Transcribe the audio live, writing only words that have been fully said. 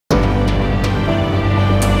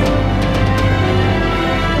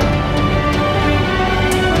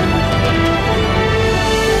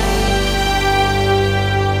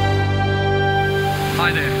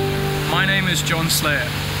Dragon Slayer,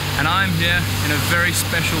 and I'm here in a very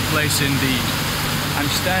special place indeed. I'm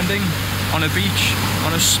standing on a beach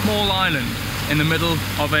on a small island in the middle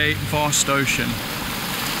of a vast ocean.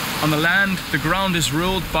 On the land, the ground is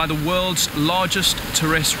ruled by the world's largest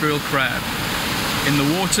terrestrial crab. In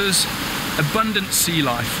the waters, abundant sea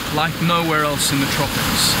life like nowhere else in the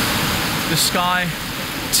tropics. The sky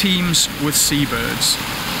teems with seabirds.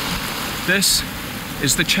 This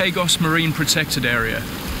is the Chagos Marine Protected Area,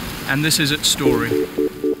 and this is its story.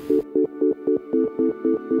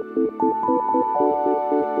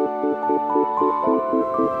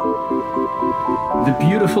 The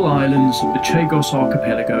beautiful islands of the Chagos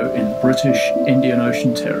Archipelago in British Indian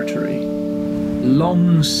Ocean Territory.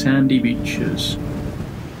 Long sandy beaches,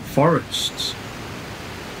 forests,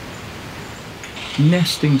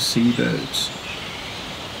 nesting seabirds,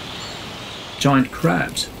 giant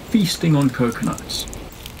crabs feasting on coconuts.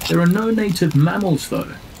 There are no native mammals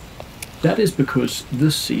though. That is because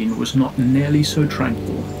this scene was not nearly so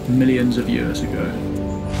tranquil millions of years ago.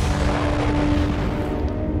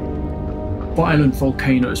 Violent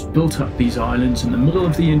volcanoes built up these islands in the middle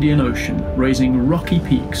of the Indian Ocean, raising rocky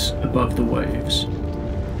peaks above the waves.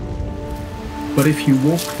 But if you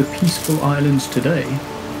walk the peaceful islands today,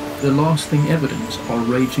 the lasting evidence are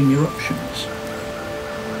raging eruptions.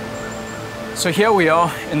 So here we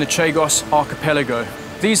are in the Chagos Archipelago.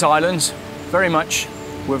 These islands very much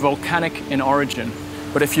were volcanic in origin,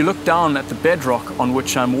 but if you look down at the bedrock on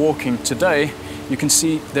which I'm walking today, you can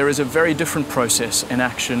see there is a very different process in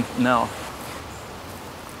action now.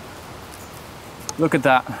 Look at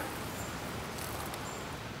that.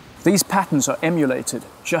 These patterns are emulated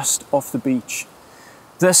just off the beach.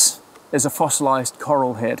 This is a fossilized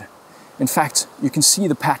coral head. In fact, you can see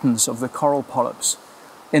the patterns of the coral polyps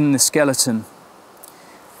in the skeleton.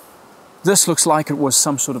 This looks like it was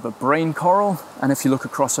some sort of a brain coral, and if you look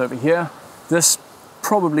across over here, this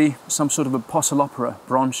probably some sort of a Poeciloptera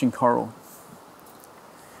branching coral.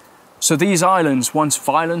 So these islands, once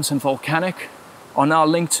violent and volcanic, are now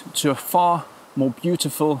linked to a far more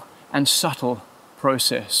beautiful and subtle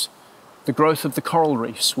process, the growth of the coral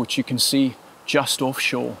reefs, which you can see just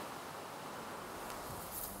offshore.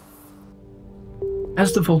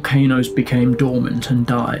 As the volcanoes became dormant and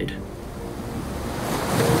died,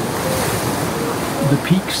 the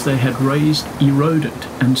peaks they had raised eroded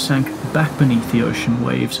and sank back beneath the ocean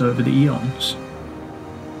waves over the eons.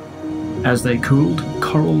 As they cooled,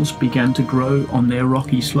 corals began to grow on their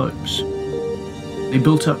rocky slopes. They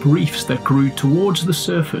built up reefs that grew towards the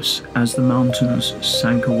surface as the mountains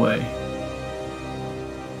sank away.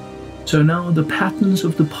 So now the patterns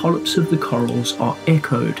of the polyps of the corals are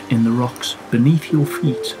echoed in the rocks beneath your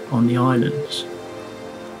feet on the islands.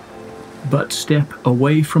 But step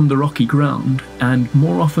away from the rocky ground, and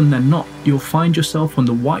more often than not, you'll find yourself on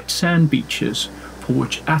the white sand beaches for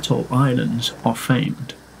which atoll islands are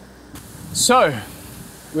famed. So,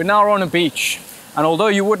 we're now on a beach, and although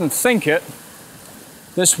you wouldn't think it,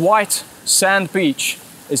 this white sand beach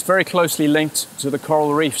is very closely linked to the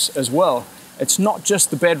coral reefs as well. It's not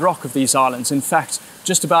just the bedrock of these islands. In fact,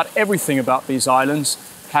 just about everything about these islands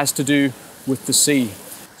has to do with the sea.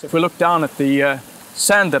 So if we look down at the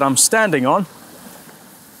sand that I'm standing on,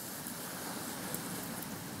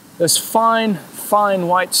 this fine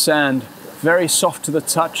white sand, very soft to the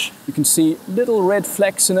touch. You can see little red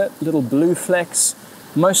flecks in it, little blue flecks,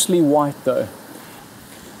 mostly white though.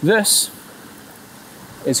 This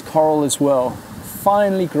is coral as well,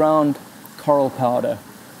 finely ground coral powder.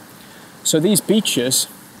 So these beaches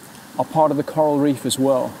are part of the coral reef as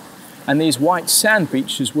well. And these white sand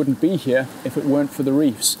beaches wouldn't be here if it weren't for the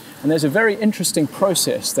reefs. And there's a very interesting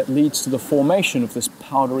process that leads to the formation of this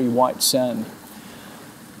powdery white sand.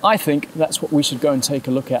 I think that's what we should go and take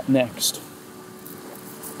a look at next.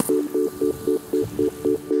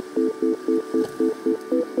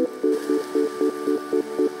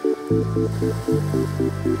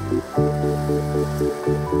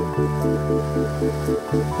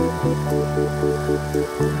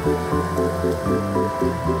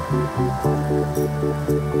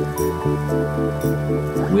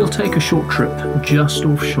 We'll take a short trip just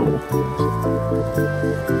offshore.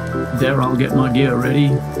 There I'll get my gear ready.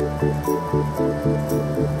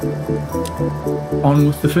 On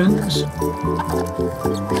with the fins.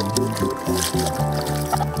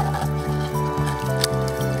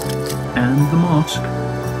 And the mask.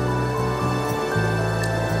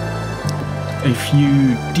 A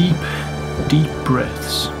few deep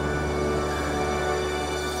breaths.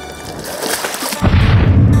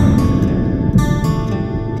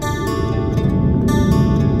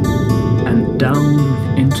 And down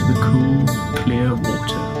into the cool, clear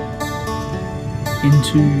water.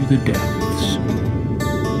 Into the depths.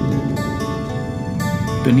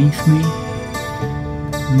 Beneath me,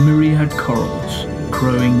 myriad corals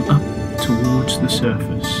growing up towards the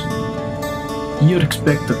surface. You'd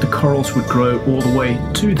expect that the corals would grow all the way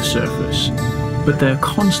to the surface, but they're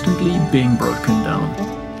constantly being broken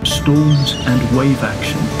down. Storms and wave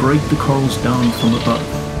action break the corals down from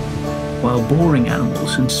above, while boring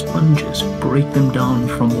animals and sponges break them down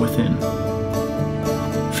from within.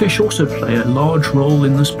 Fish also play a large role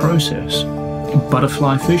in this process.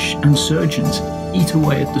 Butterfly fish and sturgeons eat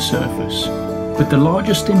away at the surface, but the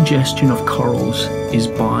largest ingestion of corals is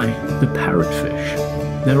by the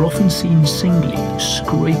parrotfish. They're often seen singly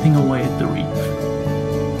scraping away at the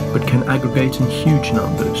reef, but can aggregate in huge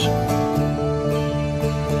numbers.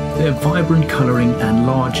 Their vibrant colouring and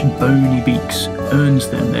large bony beaks earns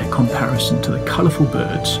them their comparison to the colourful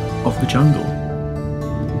birds of the jungle.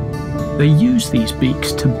 They use these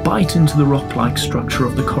beaks to bite into the rock-like structure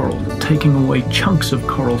of the coral, taking away chunks of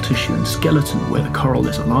coral tissue and skeleton where the coral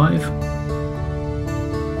is alive,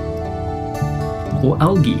 or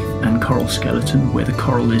algae and coral skeleton where the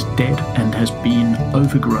coral is dead and has been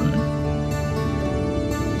overgrown.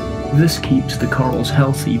 This keeps the corals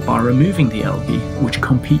healthy by removing the algae which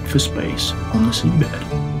compete for space on the seabed.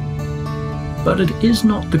 But it is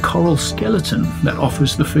not the coral skeleton that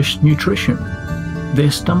offers the fish nutrition.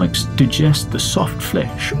 Their stomachs digest the soft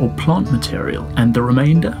flesh or plant material, and the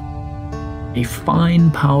remainder, a fine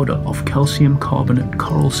powder of calcium carbonate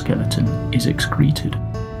coral skeleton, is excreted.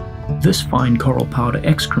 This fine coral powder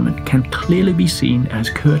excrement can clearly be seen as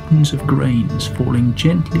curtains of grains falling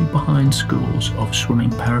gently behind schools of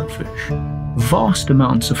swimming parrotfish. Vast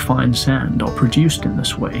amounts of fine sand are produced in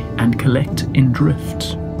this way and collect in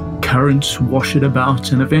drifts. Currents wash it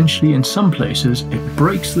about, and eventually in some places it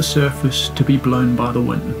breaks the surface to be blown by the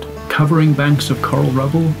wind, covering banks of coral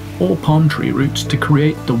rubble or palm tree roots to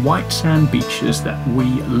create the white sand beaches that we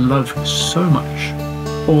love so much.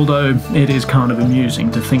 Although it is kind of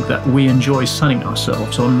amusing to think that we enjoy sunning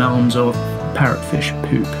ourselves on mounds of parrotfish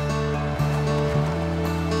poop.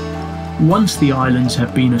 Once the islands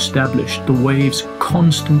have been established, the waves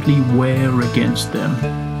constantly wear against them.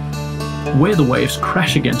 Where the waves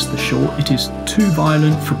crash against the shore, it is too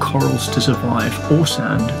violent for corals to survive or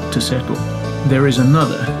sand to settle. There is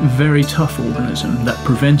another, very tough organism that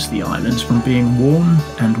prevents the islands from being worn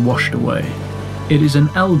and washed away. It is an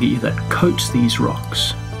algae that coats these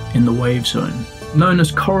rocks in the wave zone. Known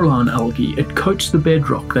as coralline algae, it coats the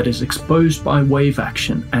bedrock that is exposed by wave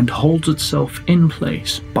action and holds itself in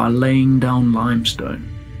place by laying down limestone.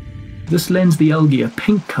 This lends the algae a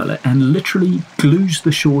pink colour and literally glues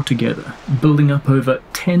the shore together, building up over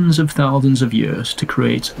tens of thousands of years to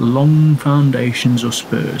create long foundations or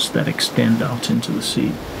spurs that extend out into the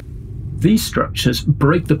sea. These structures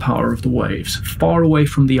break the power of the waves far away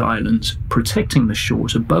from the islands, protecting the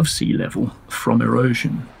shores above sea level from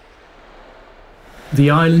erosion. The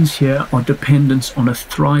islands here are dependent on a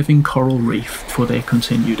thriving coral reef for their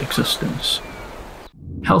continued existence.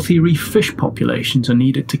 Healthy reef fish populations are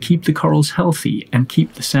needed to keep the corals healthy and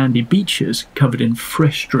keep the sandy beaches covered in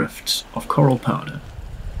fresh drifts of coral powder.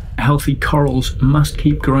 Healthy corals must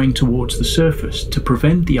keep growing towards the surface to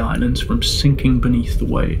prevent the islands from sinking beneath the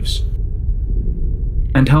waves.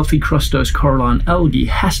 And healthy crustose coralline algae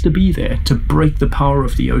has to be there to break the power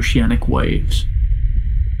of the oceanic waves.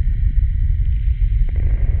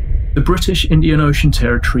 The British Indian Ocean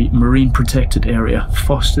Territory Marine Protected Area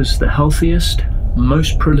fosters the healthiest,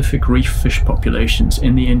 most prolific reef fish populations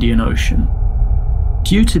in the Indian Ocean.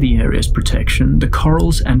 Due to the area's protection, the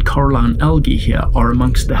corals and coralline algae here are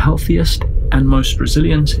amongst the healthiest and most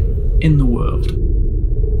resilient in the world.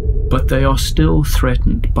 But they are still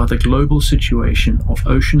threatened by the global situation of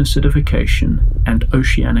ocean acidification and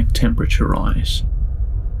oceanic temperature rise.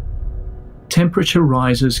 Temperature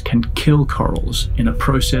rises can kill corals in a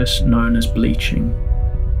process known as bleaching.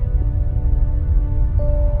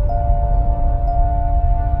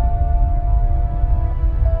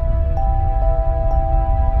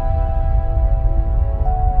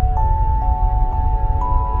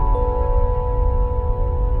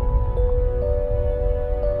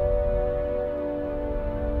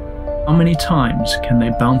 How many times can they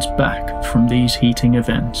bounce back from these heating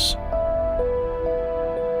events?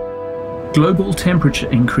 Global temperature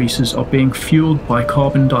increases are being fueled by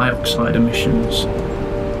carbon dioxide emissions.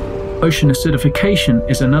 Ocean acidification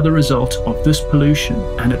is another result of this pollution,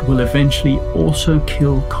 and it will eventually also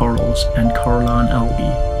kill corals and coralline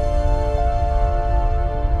algae.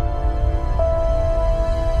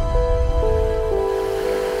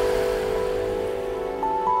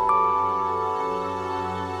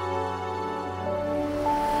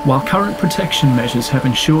 While current protection measures have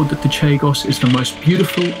ensured that the Chagos is the most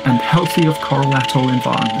beautiful and healthy of coral atoll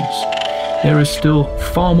environments, there is still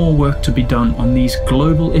far more work to be done on these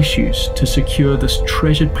global issues to secure this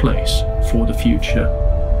treasured place for the future.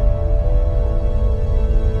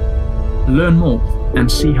 Learn more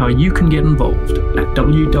and see how you can get involved at